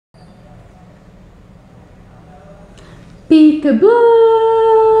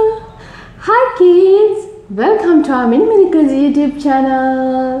Peekaboo! Hi kids! Welcome to our Minicles YouTube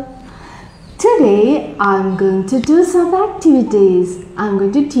channel. Today I'm going to do some activities. I'm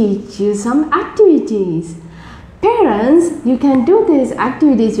going to teach you some activities. Parents, you can do these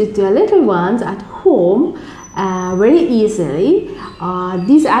activities with your little ones at home very easily.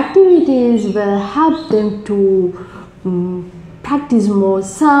 These activities will help them to practice more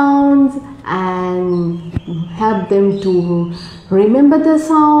sounds and help them to remember the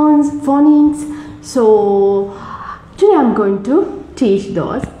sounds, phonics. So today I'm going to teach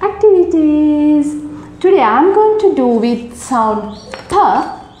those activities. Today I'm going to do with sound P.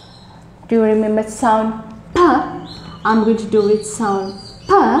 Do you remember sound P? I'm going to do with sound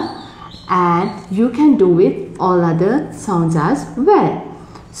P, and you can do with all other sounds as well.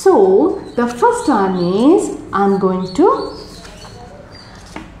 So the first one is I'm going to,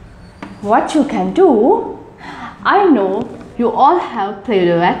 what you can do, I know you all have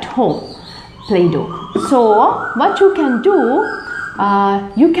Play-Doh at home. Play-Doh. So what you can do,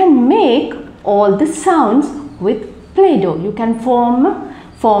 you can make all the sounds with Play-Doh. You can form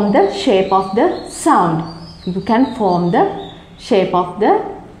the shape of the sound. You can form the shape of the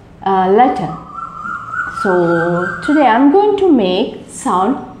letter. So today I'm going to make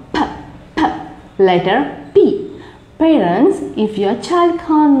sound P, P, letter P. Parents, if your child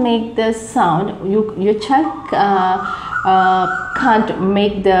can't make the sound, your child can't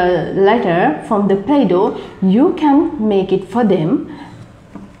make the letter from the Play-Doh, you can make it for them.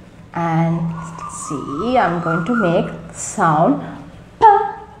 And see, I'm going to make sound P,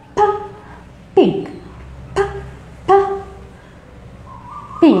 P, pink, P, P,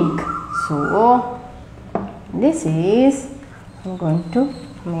 pink. So this is, I'm going to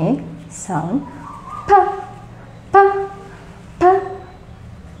make sound P, P, P.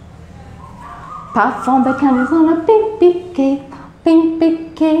 Puff on the candles on a pink big cake, pink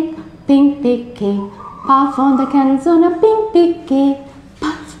big cake, pink big cake. Puff on the candles on a pink big cake,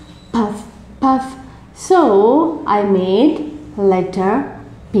 puff, puff, puff. So I made letter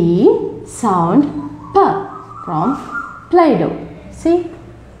P, sound P from Play-Doh. See,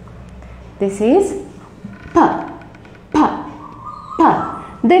 this is P, P, P.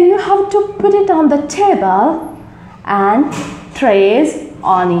 Then you have to put it on the table and trace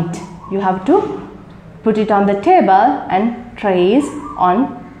on it. You have to put it on the table and trace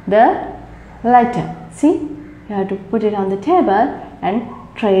on the letter. See, you have to put it on the table and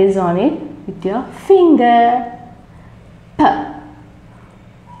trace on it with your finger. P,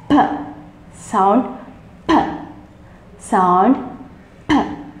 P, sound P, sound P,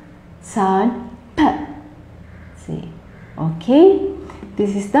 sound P. See, okay,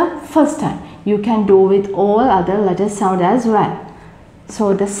 this is the first time. You can do with all other letter sound as well.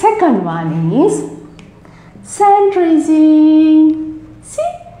 So the second one is sand tracing.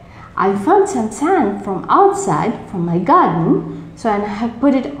 See, I found some sand from outside from my garden, so I have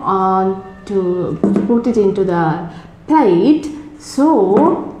put it into the plate.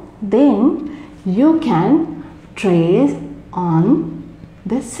 So then you can trace on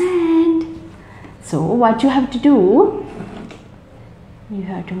the sand. So what you have to do, you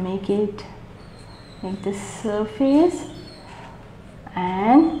have to make the surface,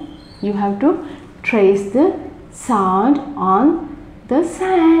 and you have to trace the sound on the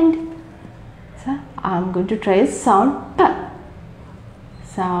sand. So I'm going to trace sound P,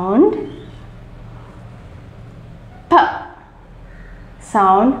 sound P,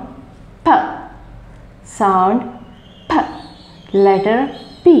 sound P, sound P, letter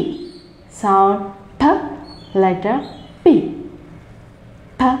P, sound P, letter P.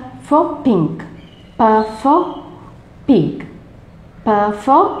 P for pink, P for pig, P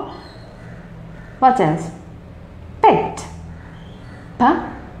for what else? Pet. P,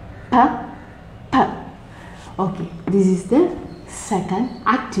 P, P. Okay, this is the second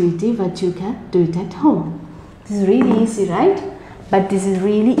activity what you can do it at home. This is really easy, right? But this is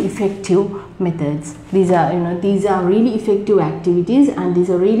really effective methods. These are really effective activities, and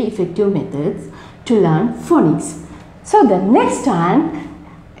these are really effective methods to learn phonics. So the next one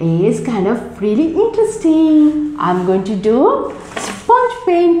is kind of really interesting. I'm going to do sponge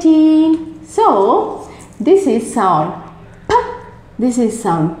painting. So this is sound P, this is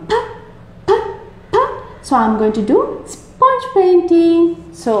sound P, P, P. So I'm going to do sponge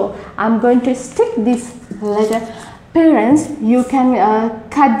painting. So I'm going to stick this letter. Parents, you can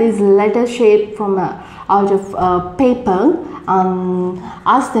cut this letter shape from out of paper and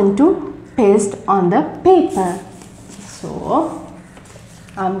ask them to paste on the paper. So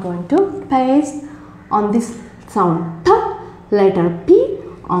I'm going to paste on this sound P, letter P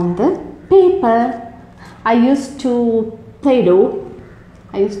on the paper. I used to Play-Doh.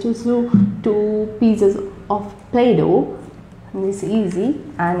 I used to do 2 pieces of Play-Doh, and it's easy,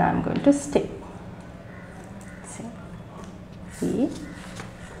 and I'm going to stick. See,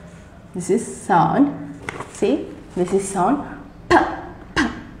 this is sound. See, this is sound p, p,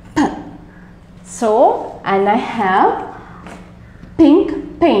 p. So, and I have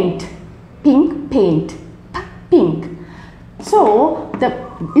pink paint, pink paint, pink. So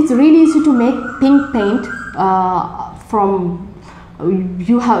it's really easy to make pink paint from.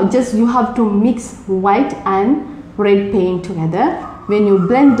 You have to mix white and red paint together. When you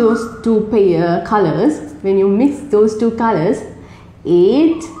blend those 2 colors, when you mix those 2 colors,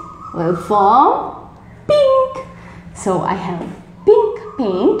 it will form pink. So I have pink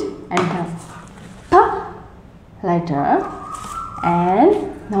paint and have P letter, and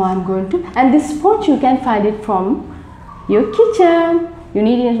now I'm going to, and this sponge you can find it from your kitchen. You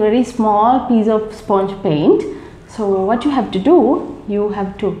need a very small piece of sponge paint. So what you have to do, you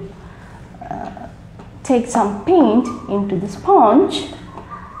have to take some paint into the sponge,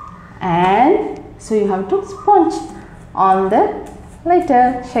 and so you have to sponge on the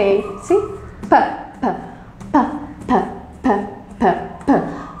letter shape. See, p, p, p, p, p, p, p.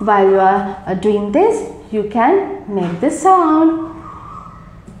 While you are doing this, you can make the sound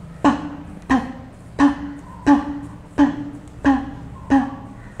p, p, p, p, p, p,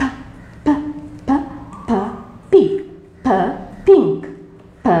 p, p, p, p,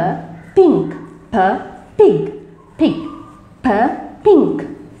 p, pink, pink, pig, pig, pink.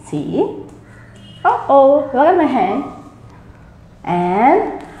 See? Oh, look at my hand.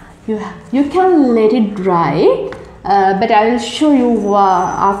 And you can let it dry, but I will show you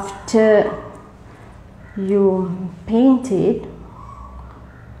after you paint it.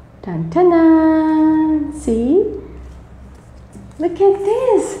 Dun, dun, dun. See? Look at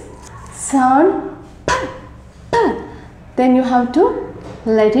this sound. Then you have to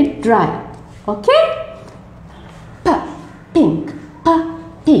let it dry. Okay? Pink,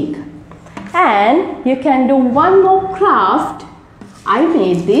 pig. And you can do one more craft. I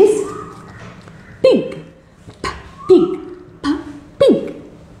made this pig, pig, pig,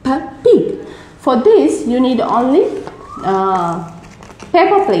 pig. For this you need only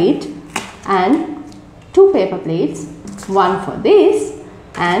paper plate and 2 paper plates, one for this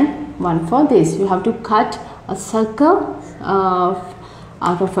and one for this. You have to cut a circle out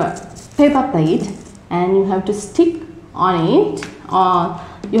of a paper plate, and you have to stick on it, or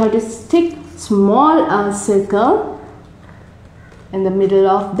you have to stick small circle in the middle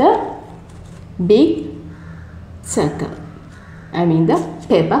of the big circle, I mean the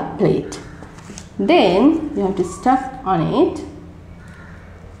paper plate. Then you have to stuck on it,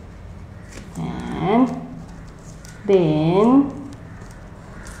 and then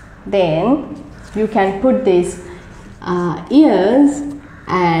you can put these ears,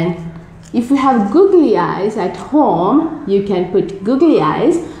 and if you have googly eyes at home, you can put googly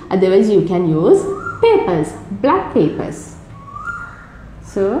eyes. Otherwise you can use papers, black papers.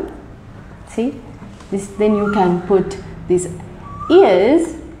 So see this, then you can put these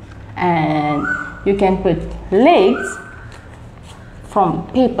ears, and you can put legs from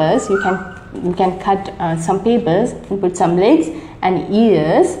papers. You can cut some papers and put some legs and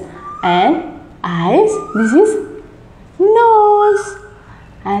ears and eyes. This is nose,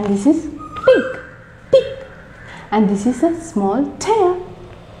 and this is pig, and this is a small tail.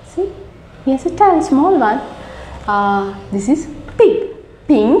 See, here's a tail, small one. This is pig,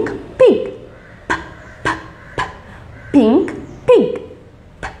 pink pig, pink pig,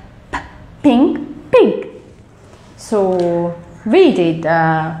 pink pig. So we did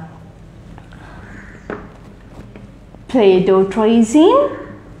Play-Doh tracing,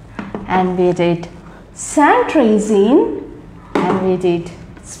 and we did sand tracing, and we did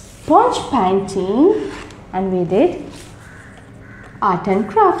sponge painting, and we did art and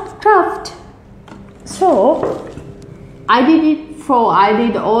craft. So I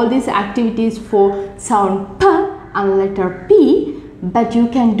did all these activities for sound P and letter P, but you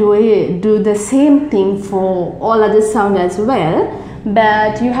can do the same thing for all other sound as well,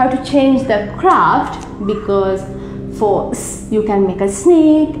 but you have to change the craft, because for S you can make a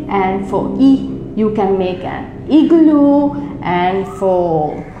snake, and for E you can make an igloo, and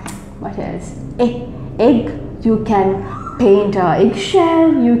for what else, egg you can paint an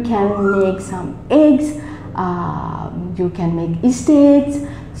eggshell, you can make some eggs, you can make Easter eggs.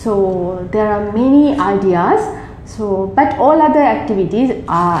 So there are many ideas. So but all other activities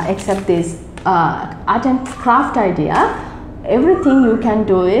except this art and craft idea, everything you can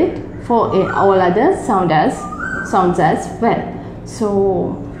do it for all other sounds as well.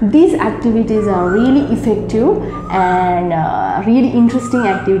 So these activities are really effective and really interesting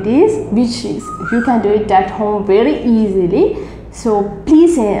activities which you can do it at home very easily. So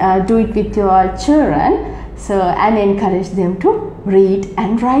please do it with your children, and encourage them to read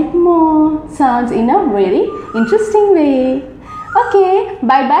and write more sounds in a very interesting way. Okay,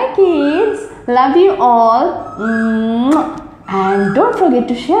 bye bye kids. Love you all. And don't forget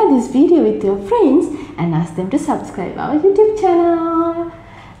to share this video with your friends and ask them to subscribe our YouTube channel,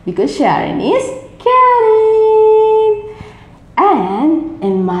 because sharing is caring. And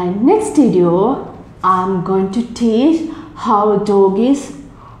in my next video, I'm going to teach how dog is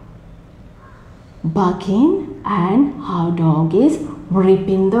barking and how dog is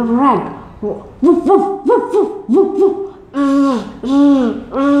ripping the rag.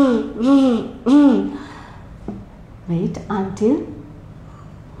 Wait until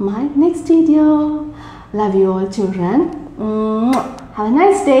my next video. Love you all children. Have a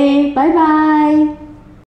nice day. Bye bye.